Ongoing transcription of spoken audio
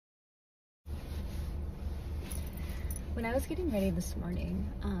When I was getting ready this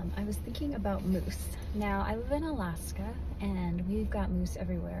morning, I was thinking about moose. Now, I live in Alaska and we've got moose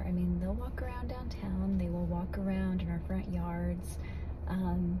everywhere. I mean, they'll walk around downtown, they will walk around in our front yards.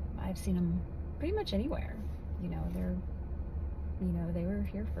 I've seen them pretty much anywhere. They were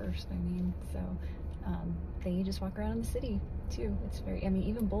here first. They just walk around in the city too.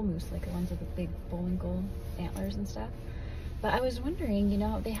 Even bull moose, like the ones with the big bullwinkle antlers and stuff. But I was wondering,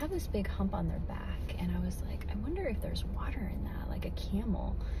 they have this big hump on their back, and I was like, I wonder if there's water in that, like a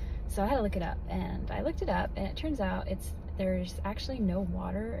camel. So I had to look it up, and I looked it up, and it turns out there's actually no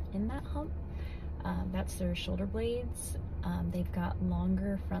water in that hump. That's their shoulder blades. They've got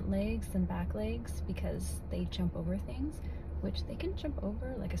longer front legs than back legs because they jump over things, which they can jump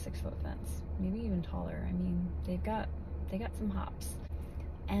over like a 6-foot fence, maybe even taller. I mean, they got some hops.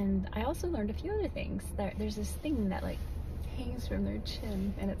 And I also learned a few other things. There's this thing that like hangs from their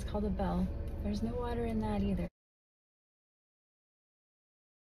chin, and it's called a bell. There's no water in that either.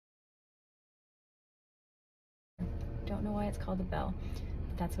 Don't know why it's called a bell,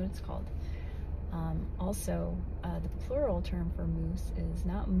 but that's what it's called. The plural term for moose is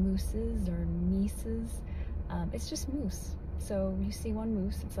not mooses or meeses. It's just moose. So you see one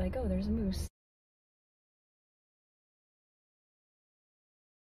moose, it's like, oh, there's a moose.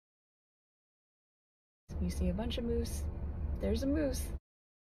 You see a bunch of moose, there's a moose.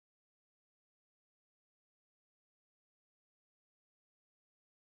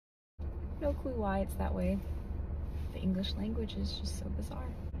 No clue why it's that way. The English language is just so bizarre.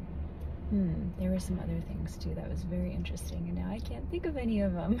 There were some other things too that was very interesting, and now I can't think of any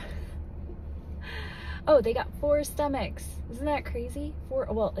of them. Oh, they got 4 stomachs. Isn't that crazy?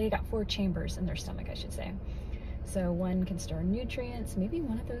 They got 4 chambers in their stomach, I should say. So one can store nutrients, maybe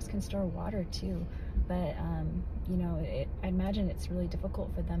one of those can store water too. But, I imagine it's really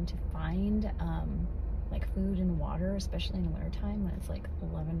difficult for them to find like food and water, especially in the wintertime when it's like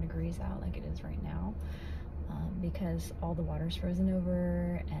 11 degrees out like it is right now. Because all the water's frozen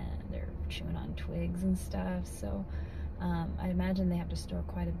over and they're chewing on twigs and stuff. So I imagine they have to store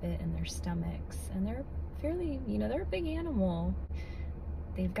quite a bit in their stomachs, and they're fairly, they're a big animal.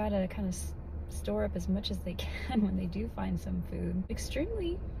 They've got to kind of store up as much as they can when they do find some food.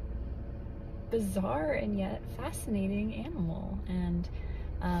 Extremely bizarre and yet fascinating animal. And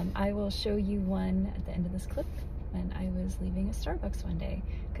I will show you one at the end of this clip when I was leaving a Starbucks one day,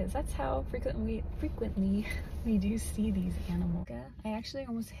 because that's how frequently we do see these animals. I actually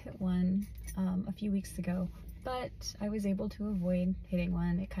almost hit one a few weeks ago, but I was able to avoid hitting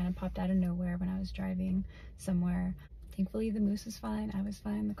one. It kind of popped out of nowhere when I was driving somewhere. Thankfully the moose was fine, I was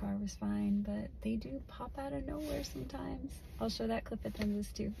fine, the car was fine, but they do pop out of nowhere sometimes. I'll show that clip at the end of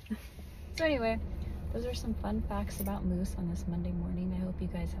this too. So anyway, those are some fun facts about moose on this Monday morning. I hope you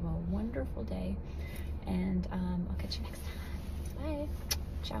guys have a wonderful day, and I'll catch you next time. Bye.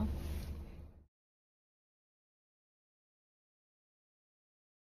 Ciao.